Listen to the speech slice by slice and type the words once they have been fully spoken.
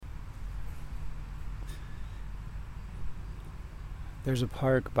There's a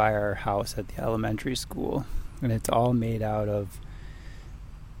park by our house at the elementary school, and it's all made out of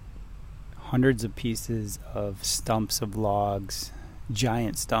hundreds of pieces of stumps of logs,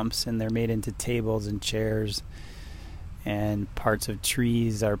 giant stumps, and they're made into tables and chairs, and parts of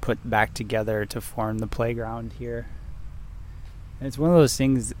trees are put back together to form the playground here. And it's one of those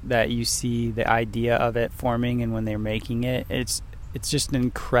things that you see the idea of it forming, and when they're making it, it's just an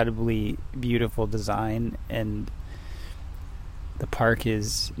incredibly beautiful design, and the park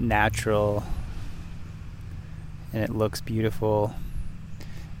is natural and it looks beautiful.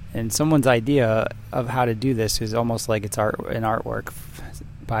 And someone's idea of how to do this is almost like it's an artwork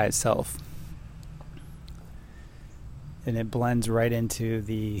by itself. And it blends right into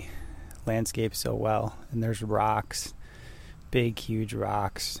the landscape so well. And there's rocks, big, huge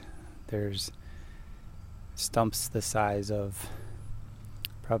rocks. There's stumps the size of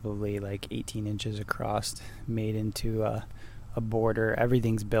probably like 18 inches across, made into a border.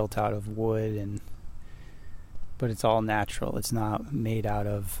 Everything's built out of wood, but it's all natural. It's not made out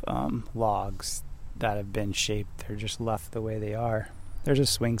of logs that have been shaped. They're just left the way they are. There's a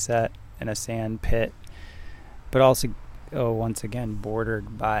swing set and a sand pit, but also, once again,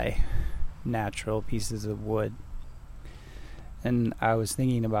 bordered by natural pieces of wood. And I was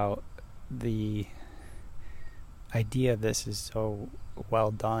thinking about the idea of this is so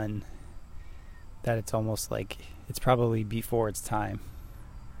well done that it's almost like it's probably before its time,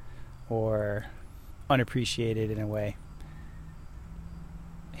 or unappreciated in a way.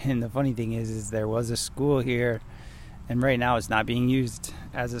 And the funny thing is there was a school here, and right now it's not being used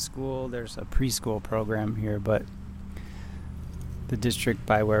as a school. There's a preschool program here, but the district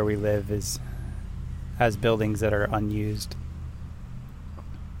by where we live has buildings that are unused.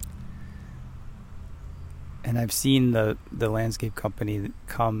 And I've seen the landscape company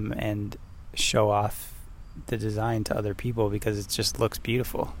come and show off the design to other people because it just looks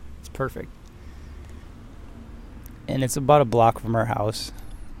beautiful. It's perfect. And it's about a block from our house.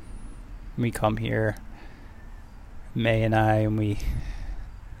 We come here, Mae and I, and we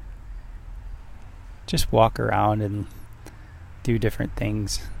just walk around and do different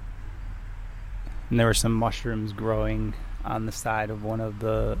things. And there were some mushrooms growing on the side of one of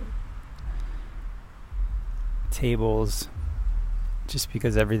the tables, just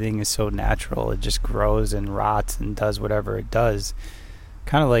because everything is so natural. It just grows and rots and does whatever it does,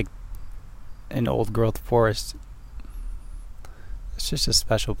 kind of like an old growth forest. It's just a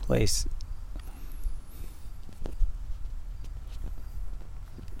special place.